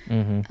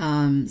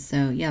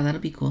 So yeah,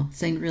 that'll be cool.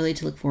 Something really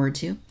to look forward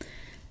to.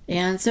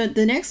 And so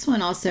the next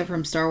one also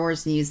from Star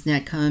Wars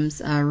Newsnet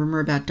comes a rumor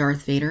about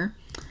Darth Vader.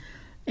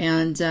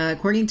 And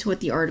according to what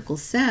the article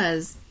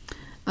says,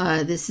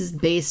 this is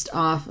based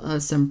off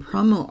of some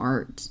promo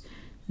art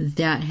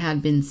that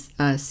had been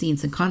seen,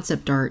 some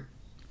concept art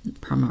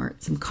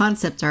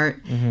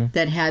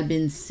that had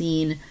been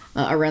seen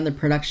around the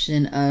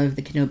production of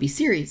the Kenobi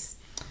series.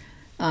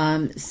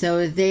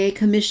 So they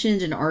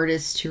commissioned an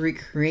artist to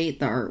recreate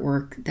the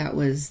artwork that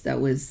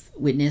was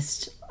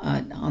witnessed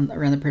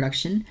around the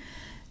production.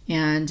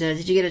 And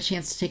did you get a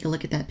chance to take a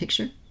look at that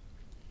picture?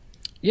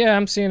 Yeah,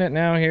 I'm seeing it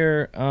now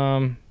here.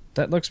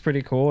 That looks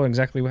pretty cool.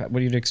 Exactly what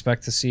you'd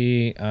expect to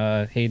see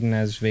Hayden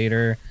as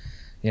Vader,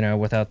 you know,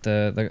 without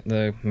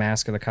the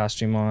mask or the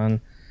costume on.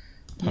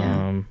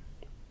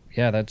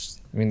 Yeah.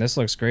 This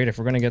looks great. If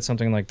we're going to get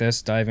something like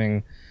this,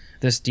 diving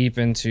this deep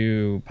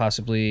into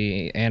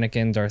possibly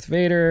Anakin, Darth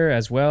Vader,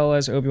 as well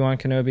as Obi-Wan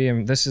Kenobi,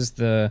 and this is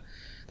the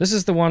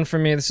one for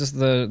me. This is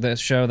the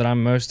show that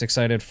I'm most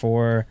excited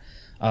for.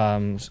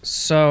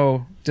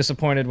 So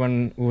disappointed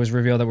when it was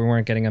revealed that we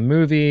weren't getting a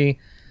movie,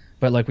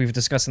 but like we've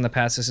discussed in the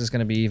past, this is going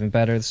to be even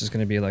better. This is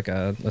going to be like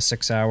a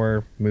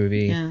 6-hour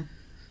movie. Yeah.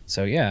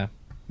 So yeah,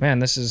 man,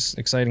 this is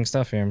exciting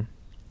stuff here.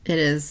 It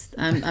is.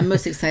 I'm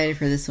most excited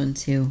for this one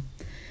too.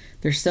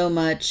 There's so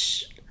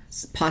much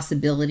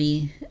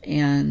possibility,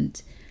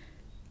 and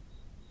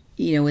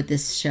you know, with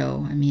this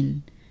show, I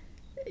mean,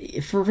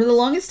 for the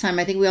longest time,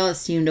 I think we all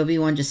assumed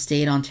Obi-Wan just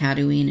stayed on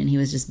Tatooine and he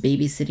was just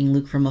babysitting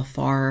Luke from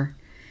afar.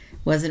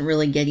 Wasn't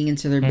really getting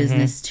into their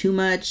business too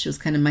much. Was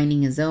kind of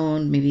minding his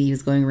own. Maybe he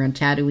was going around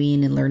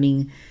Tatooine and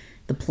learning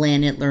the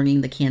planet, learning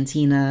the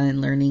cantina,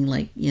 and learning,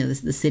 like, you know,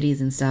 the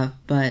cities and stuff.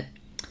 But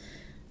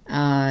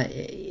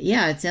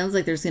yeah, it sounds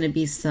like there's going to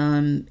be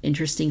some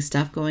interesting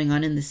stuff going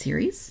on in the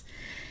series.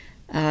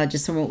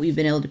 Just from what we've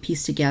been able to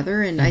piece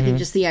together. And I think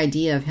just the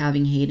idea of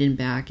having Hayden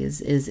back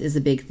is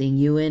a big thing.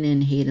 Ewan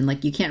and Hayden,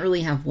 like, you can't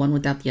really have one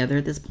without the other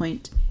at this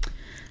point.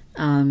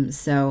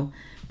 So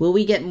will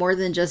we get more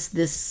than just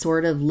this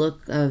sort of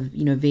look of,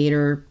 you know,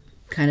 Vader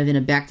kind of in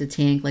a bacta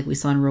tank like we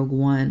saw in Rogue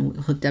One,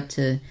 hooked up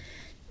to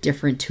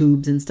different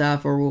tubes and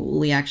stuff, or will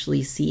we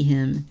actually see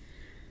him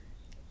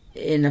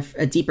in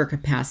a deeper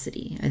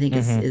capacity, I think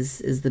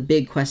is the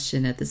big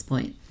question at this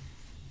point.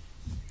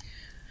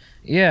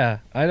 Yeah,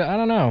 I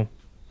don't know.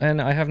 And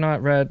I have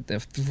not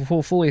read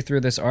fully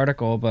through this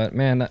article, but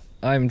man,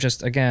 I'm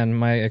just, again,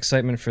 my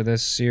excitement for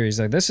this series.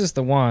 Like, this is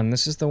the one.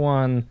 This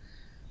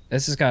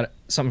has got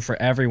something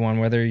for everyone,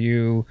 whether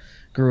you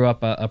grew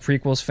up a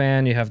prequels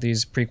fan, you have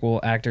these prequel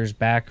actors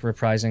back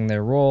reprising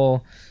their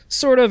role,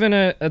 sort of in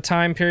a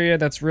time period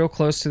that's real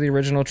close to the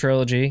original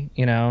trilogy,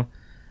 you know,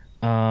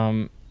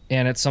 and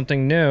it's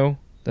something new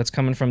that's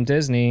coming from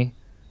Disney,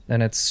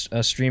 and it's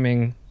a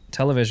streaming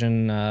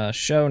television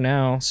show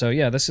now. So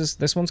yeah,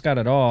 this one's got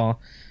it all.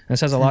 And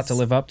this has a lot to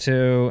live up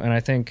to, and I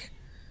think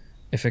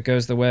if it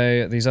goes the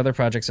way these other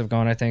projects have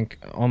gone, I think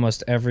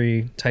almost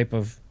every type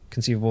of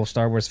conceivable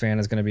Star Wars fan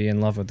is going to be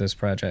in love with this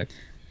project.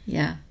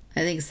 Yeah,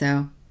 I think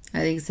so.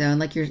 And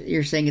like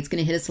you're saying, it's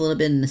going to hit us a little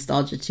bit in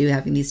nostalgia too,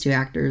 having these two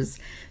actors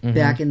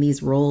back in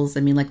these roles. I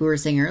mean, like we were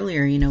saying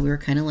earlier, you know, we were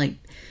kind of like,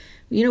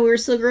 you know, we were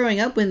still growing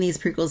up when these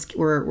prequels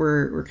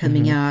were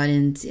coming out,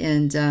 and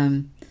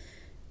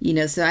you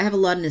know, so I have a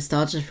lot of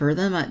nostalgia for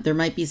them. There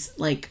might be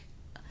like,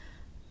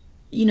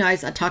 you know, I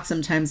talk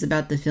sometimes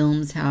about the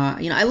films, how,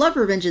 you know, I love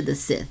Revenge of the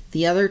Sith.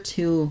 The other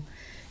two,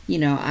 you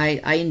know,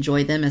 I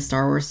enjoy them as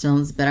Star Wars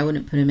films, but I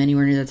wouldn't put them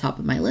anywhere near the top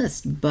of my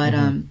list. But,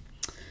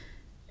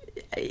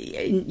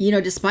 you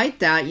know, despite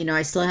that, you know,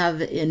 I still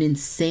have an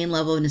insane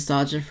level of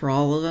nostalgia for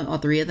all of them, all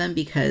three of them,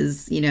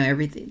 because, you know,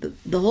 everything,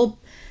 the whole,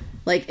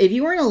 like, if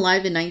you weren't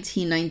alive in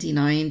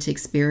 1999 to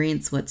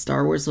experience what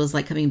Star Wars was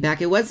like coming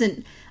back, it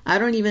wasn't, I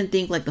don't even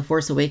think, like, The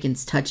Force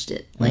Awakens touched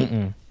it. Like,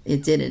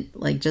 it didn't.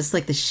 Like, just,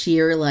 like, the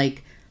sheer,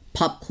 like,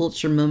 pop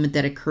culture moment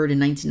that occurred in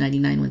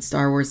 1999 when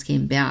Star Wars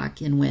came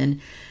back, and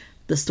when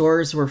the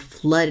stores were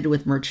flooded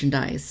with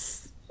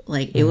merchandise.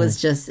 Like, it was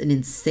just an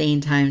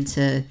insane time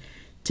to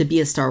be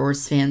a Star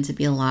Wars fan, to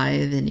be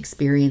alive and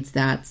experience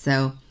that.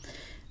 So,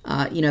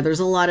 you know,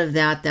 there's a lot of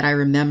that I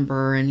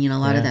remember, and, you know, a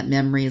lot of that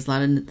memories, a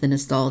lot of the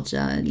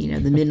nostalgia, and, you know,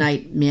 the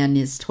Midnight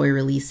Madness toy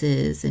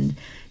releases, and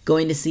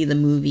going to see the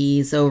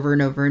movies over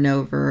and over and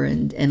over,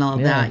 and all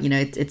that. You know,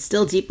 it's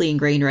still deeply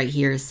ingrained right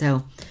here.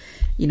 So,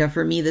 you know,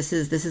 for me, this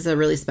is a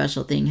really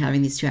special thing,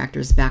 having these two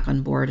actors back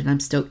on board, and I'm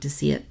stoked to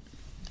see it.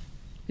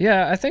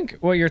 Yeah, I think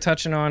what you're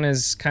touching on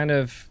is kind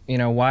of, you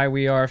know, why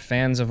we are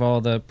fans of all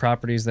the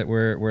properties that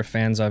we're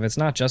fans of. It's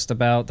not just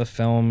about the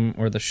film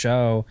or the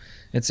show.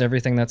 It's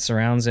everything that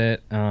surrounds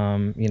it.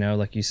 You know,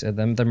 like you said,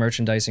 the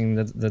merchandising,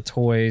 the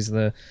toys,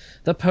 the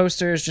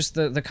posters, just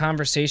the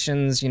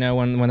conversations, you know,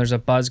 when there's a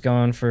buzz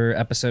going for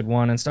episode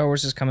 1 and Star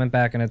Wars is coming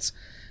back, and it's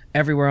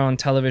everywhere on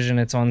television,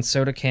 it's on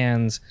soda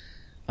cans.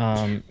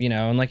 You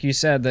know, and like you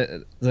said,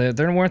 they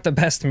weren't the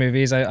best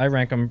movies. I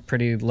rank them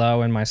pretty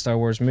low in my Star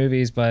Wars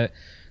movies, but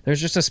there's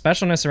just a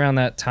specialness around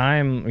that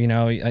time. You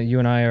know, you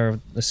and I are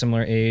a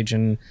similar age,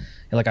 and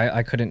like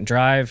I couldn't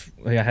drive.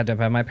 I had to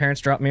have my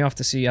parents drop me off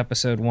to see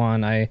episode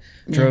 1. I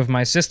drove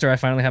my sister. I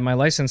finally had my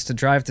license to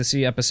drive to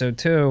see episode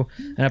 2,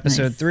 and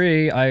episode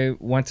 3 I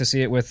went to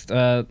see it with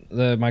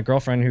my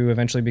girlfriend, who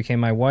eventually became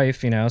my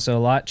wife. You know, so a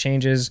lot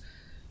changes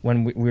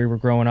when we were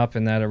growing up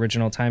in that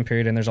original time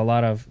period, and there's a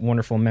lot of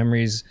wonderful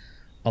memories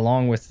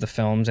along with the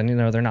films, and, you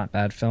know, they're not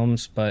bad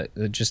films, but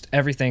just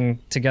everything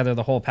together,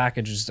 the whole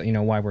package is, you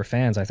know, why we're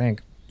fans, I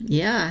think.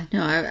 Yeah,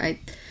 no, I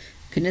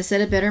couldn't have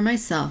said it better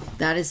myself.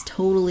 That is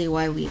totally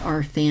why we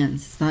are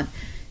fans.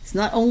 It's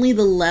not only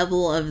the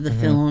level of the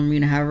film, you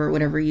know,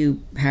 however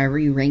you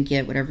rank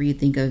it, whatever you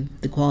think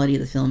of the quality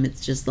of the film,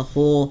 it's just the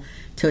whole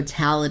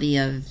totality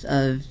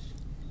of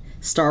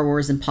Star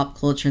Wars and pop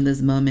culture in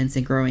those moments,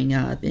 and growing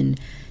up and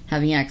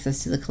having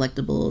access to the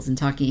collectibles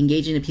and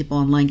engaging to people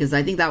online. Because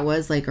I think that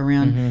was like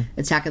around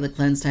Attack of the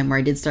Clones time, where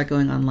I did start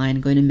going online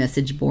and going to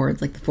message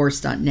boards like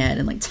theforce.net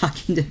and like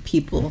talking to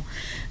people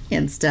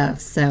and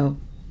stuff. So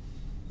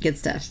good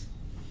stuff.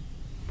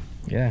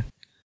 Yeah.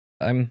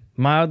 I'm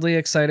mildly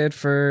excited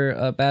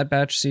for Bad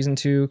Batch season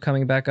 2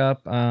 coming back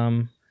up.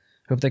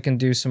 Hope they can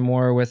do some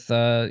more with,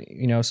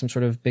 you know, some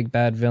sort of big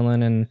bad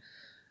villain, and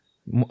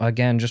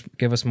again, just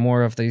give us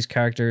more of these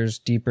characters,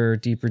 deeper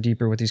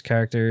with these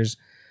characters.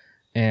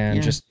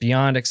 And just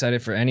beyond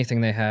excited for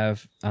anything they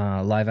have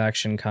live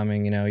action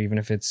coming, you know, even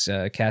if it's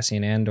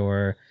Cassian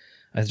Andor.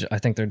 I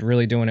think they're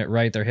really doing it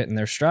right. They're hitting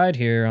their stride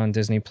here on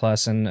Disney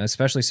Plus, and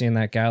especially seeing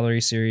that gallery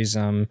series,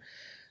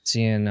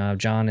 seeing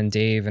John and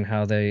Dave and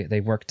how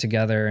they work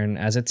together, and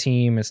as a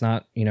team, it's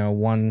not, you know,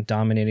 one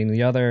dominating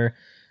the other.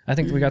 I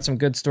think we got some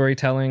good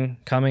storytelling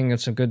coming, and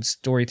some good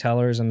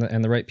storytellers, and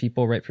the right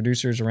people, right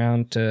producers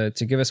around to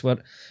give us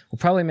what will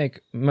probably make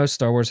most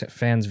Star Wars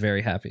fans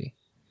very happy.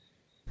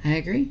 I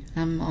agree.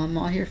 I'm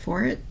all here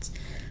for it.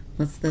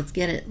 Let's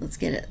get it. Let's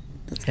get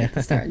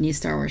the new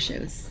Star Wars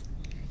shows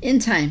in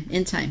time.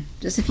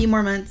 Just a few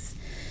more months.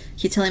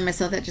 Keep telling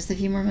myself that, just a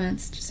few more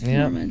months,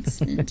 more months,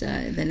 and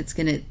then it's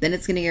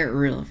gonna get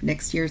real.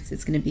 Next year,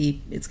 it's gonna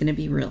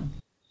be real.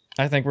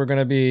 I think we're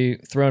gonna be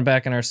thrown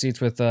back in our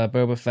seats with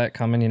Boba Fett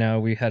coming. You know,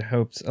 we had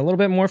hoped a little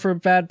bit more for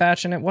Bad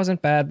Batch, and it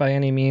wasn't bad by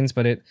any means,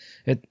 but it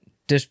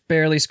just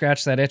barely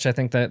scratched that itch I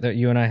think that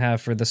you and I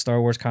have for the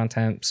Star Wars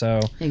content.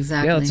 So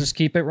exactly. Yeah, let's just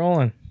keep it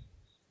rolling.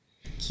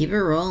 Keep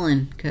it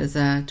rolling, because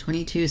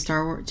 2022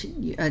 Star Wars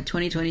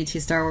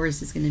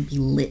is going to be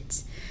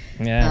lit.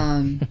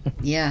 Yeah.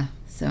 Yeah.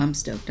 So I'm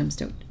stoked.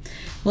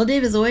 Well,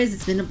 Dave, as always,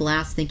 it's been a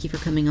blast. Thank you for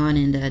coming on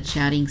and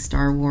chatting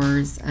Star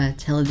Wars,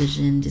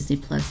 television, Disney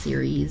Plus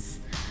series,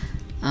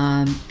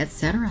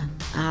 etc.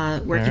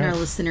 Where can our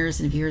listeners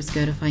and viewers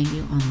go to find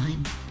you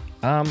online?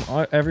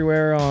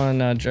 Everywhere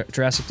on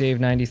Jurassic Dave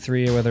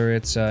 93, whether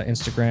it's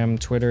Instagram,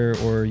 Twitter,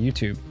 or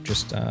YouTube.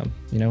 Just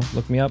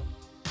look me up,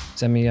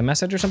 send me a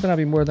message or something. I'll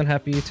be more than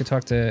happy to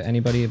talk to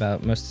anybody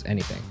about most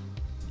anything.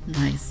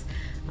 Nice.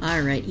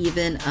 All right.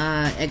 Even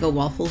Eggo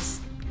waffles.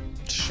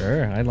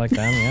 Sure, I'd like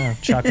them. Yeah,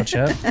 chocolate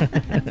chip.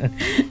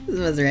 This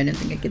was a random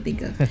thing I could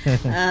think of.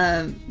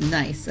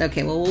 Nice.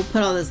 Okay. Well, we'll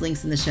put all those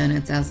links in the show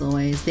notes as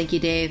always. Thank you,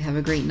 Dave. Have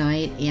a great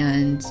night,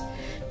 and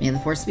may the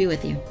Force be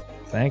with you.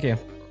 Thank you.